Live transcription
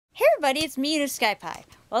everybody, it's me, Sky Pie.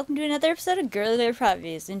 Welcome to another episode of Girly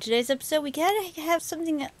Properties. In today's episode, we gotta have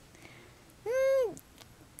something a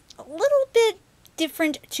little bit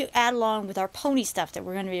different to add along with our pony stuff that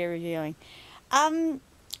we're going to be reviewing. You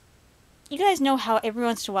guys know how every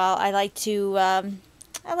once in a while I like to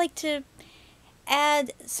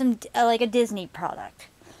add some like a Disney product.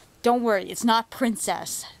 Don't worry, it's not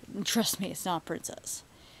Princess. Trust me, it's not Princess.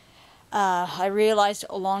 I realized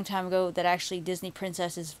a long time ago that actually Disney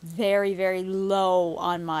Princess is very, very low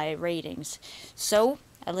on my ratings. So,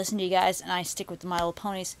 I listen to you guys and I stick with the My Little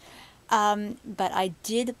Ponies. But I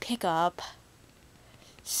did pick up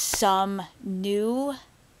some new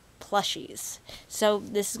plushies. So,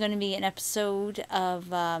 this is going to be an episode of,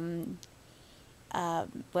 well,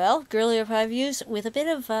 girly reviews with a bit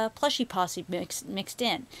of plushie posse mixed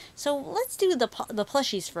in. So, let's do the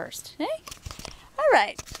plushies first, okay?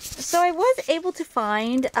 Alright, so I was able to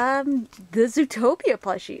find the Zootopia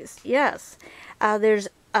plushies. Yes, there's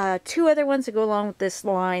two other ones that go along with this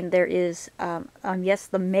line. There is, yes,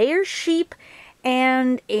 the Mayor's Sheep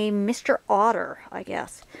and a Mr. Otter, I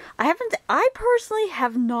guess. I personally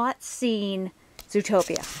have not seen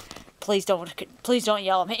Zootopia. Please don't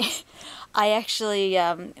yell at me. I actually,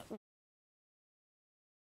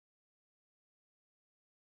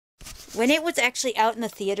 when it was actually out in the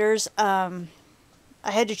theaters, I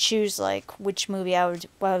had to choose, like, which movie I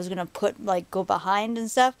was gonna put, like, go behind and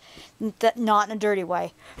stuff. Not in a dirty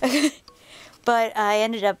way. But I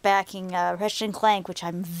ended up backing Ratchet & Clank, which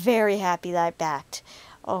I'm very happy that I backed.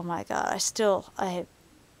 Oh my god, I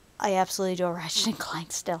absolutely adore Ratchet &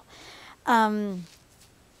 Clank still.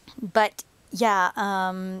 But, yeah,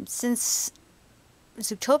 since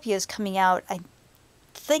Zootopia is coming out, I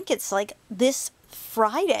think it's, like, this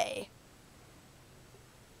Friday.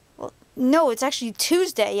 No, it's actually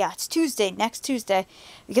Tuesday. Yeah, it's Tuesday, next Tuesday,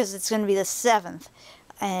 because it's going to be the 7th.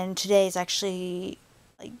 And today is actually,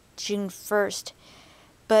 like, June 1st.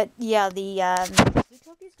 But, yeah, the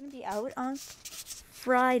Zootopia is going to be out on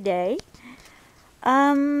Friday.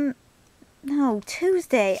 No,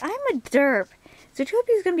 Tuesday. I'm a derp. Zootopia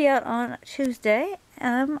is going to be out on Tuesday.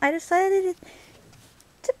 I decided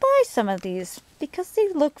to buy some of these because they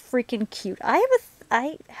look freaking cute. I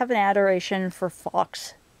have an adoration for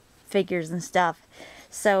fox figures and stuff,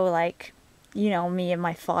 so, like, you know me and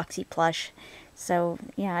my Foxy plush. So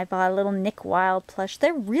yeah, I bought a little Nick Wilde plush.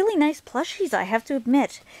 They're really nice plushies, I have to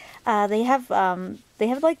admit. They have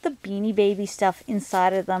like the Beanie Baby stuff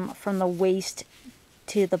inside of them from the waist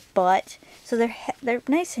to the butt, so they're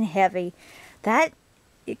nice and heavy. That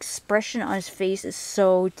expression on his face is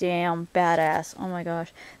so damn badass. Oh my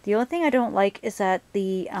gosh. The only thing I don't like is that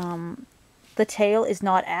the tail is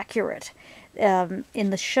not accurate. In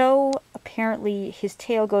the show, apparently his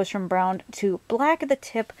tail goes from brown to black at the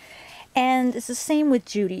tip, and it's the same with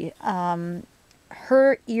Judy.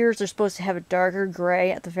 Her ears are supposed to have a darker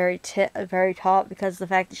gray at the very top because of the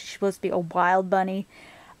fact that she's supposed to be a wild bunny.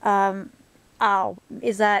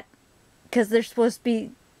 Is that because they're supposed to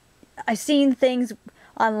be? I've seen things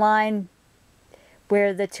online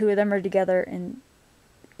where the two of them are together and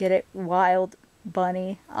get it, Wild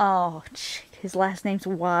Bunny. Oh, his last name's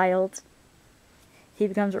Wild. He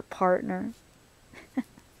becomes her partner.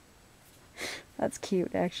 That's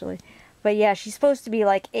cute, actually. But yeah, she's supposed to be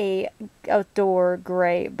like a outdoor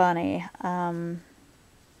gray bunny.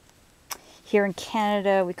 Here in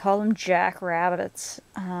Canada, we call them jackrabbits.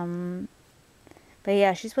 But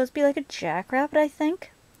yeah, she's supposed to be like a jackrabbit, I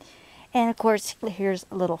think. And of course, here's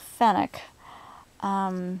a little fennec.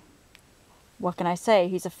 What can I say?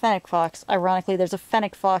 He's a fennec fox. Ironically, there's a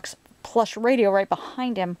fennec fox plush radio right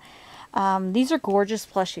behind him. These are gorgeous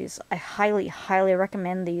plushies. I highly, highly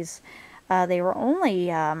recommend these. They were only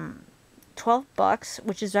 $12,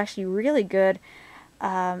 which is actually really good.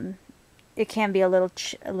 It can be a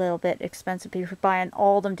little bit expensive if you're buying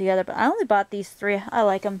all of them together, but I only bought these three. I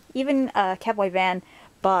like them. Even Cowboy Van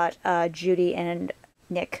bought Judy and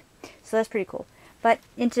Nick, so that's pretty cool. But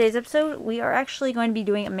in today's episode, we are actually going to be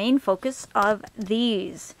doing a main focus of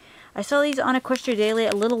these. I saw these on Equestria Daily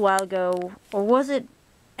a little while ago, or was it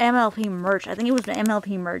MLP merch? I think it was an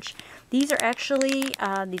MLP merch. These are actually,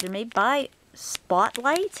 these are made by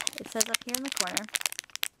Spotlight. It says up here in the corner,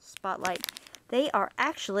 Spotlight. They are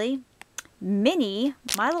actually mini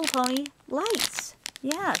My Little Pony lights.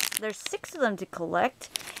 Yes, there's 6 of them to collect.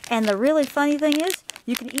 And the really funny thing is,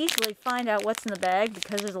 you can easily find out what's in the bag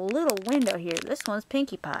because there's a little window here. This one's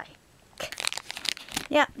Pinkie Pie.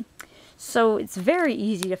 Yeah, so it's very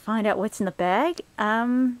easy to find out what's in the bag.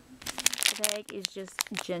 The bag is just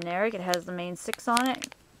generic. It has the main 6 on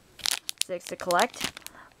it. 6 to collect.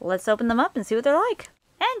 Let's open them up and see what they're like.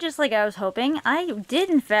 And just like I was hoping, I did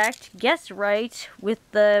in fact guess right with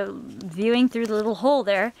the viewing through the little hole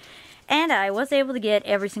there. And I was able to get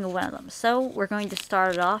every single one of them. So we're going to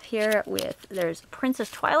start it off here with, there's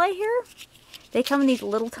Princess Twilight here. They come in these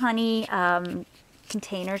little tiny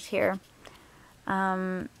containers here.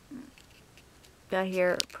 Got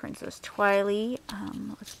here Princess Twilight.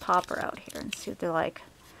 Let's pop her out here and see what they're like.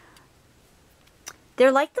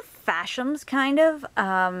 They're like the Fashions, kind of,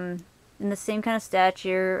 in the same kind of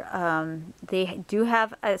stature. They do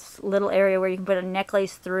have a little area where you can put a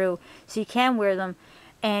necklace through, so you can wear them.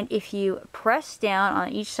 And if you press down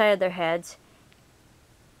on each side of their heads,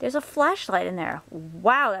 there's a flashlight in there.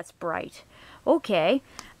 Wow, that's bright. Okay,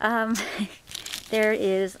 there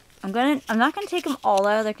is. I'm not gonna take them all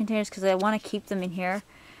out of their containers because I want to keep them in here,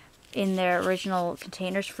 in their original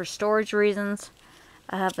containers for storage reasons.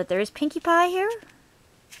 But there is Pinkie Pie here.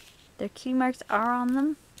 Their cutie marks are on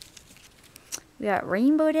them. We got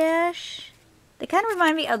Rainbow Dash. They kind of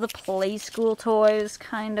remind me of the Play School toys,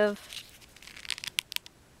 kind of.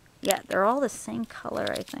 Yeah, they're all the same color,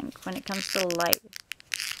 I think, when it comes to light.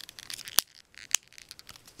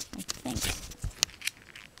 I think.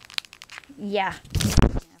 Yeah,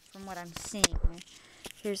 from what I'm seeing.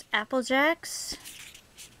 Here's Applejacks.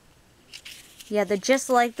 Yeah, they're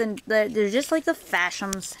just like the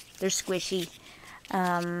Fashions. They're squishy.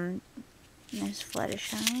 There's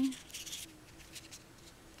Fluttershy.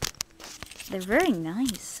 They're very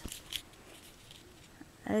nice.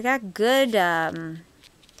 They got good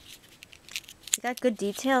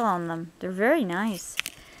detail on them. They're very nice.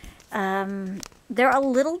 They're a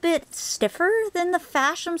little bit stiffer than the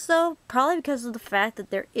Fashions, though, probably because of the fact that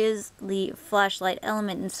there is the flashlight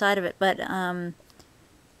element inside of it. But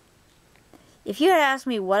if you had asked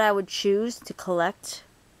me what I would choose to collect,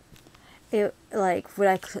 the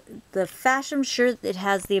Fashion, sure, it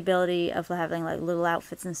has the ability of having like little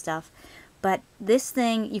outfits and stuff, but this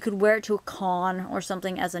thing, you could wear it to a con or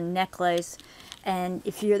something as a necklace. And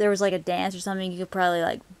if there was like a dance or something, you could probably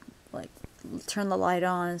like turn the light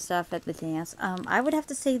on and stuff at the dance. I would have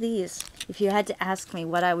to say these if you had to ask me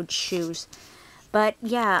what I would choose. But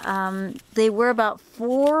yeah, they were about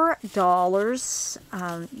 $4.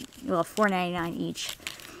 Well, $4.99 each.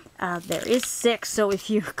 There is 6, so if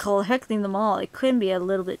you're collecting them all, it could be a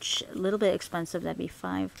little bit expensive. That'd be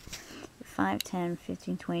 5, 10,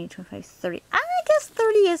 15, 20, 25, 30. I guess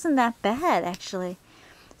 30 isn't that bad, actually.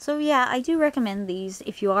 So yeah, I do recommend these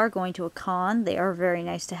if you are going to a con. They are very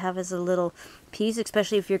nice to have as a little piece,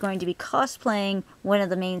 especially if you're going to be cosplaying one of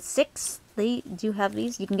the main 6. They do have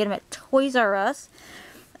these. You can get them at Toys R Us.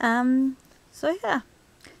 So yeah.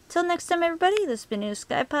 Till next time, everybody, this has been New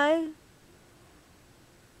Sky Pie,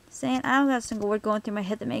 saying I don't got a single word going through my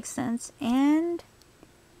head that makes sense. And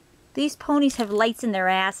these ponies have lights in their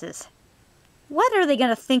asses. What are they going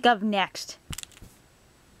to think of next?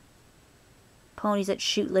 Ponies that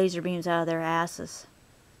shoot laser beams out of their asses.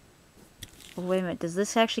 Oh, wait a minute. Does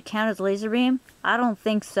this actually count as laser beam? I don't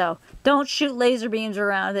think so. Don't shoot laser beams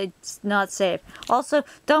around. It's not safe. Also,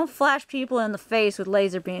 don't flash people in the face with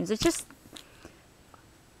laser beams. It's just...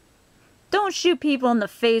 Don't shoot people in the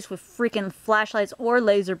face with freaking flashlights or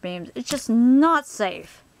laser beams. It's just not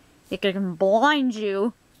safe. It can blind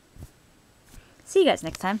you. See you guys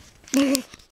next time.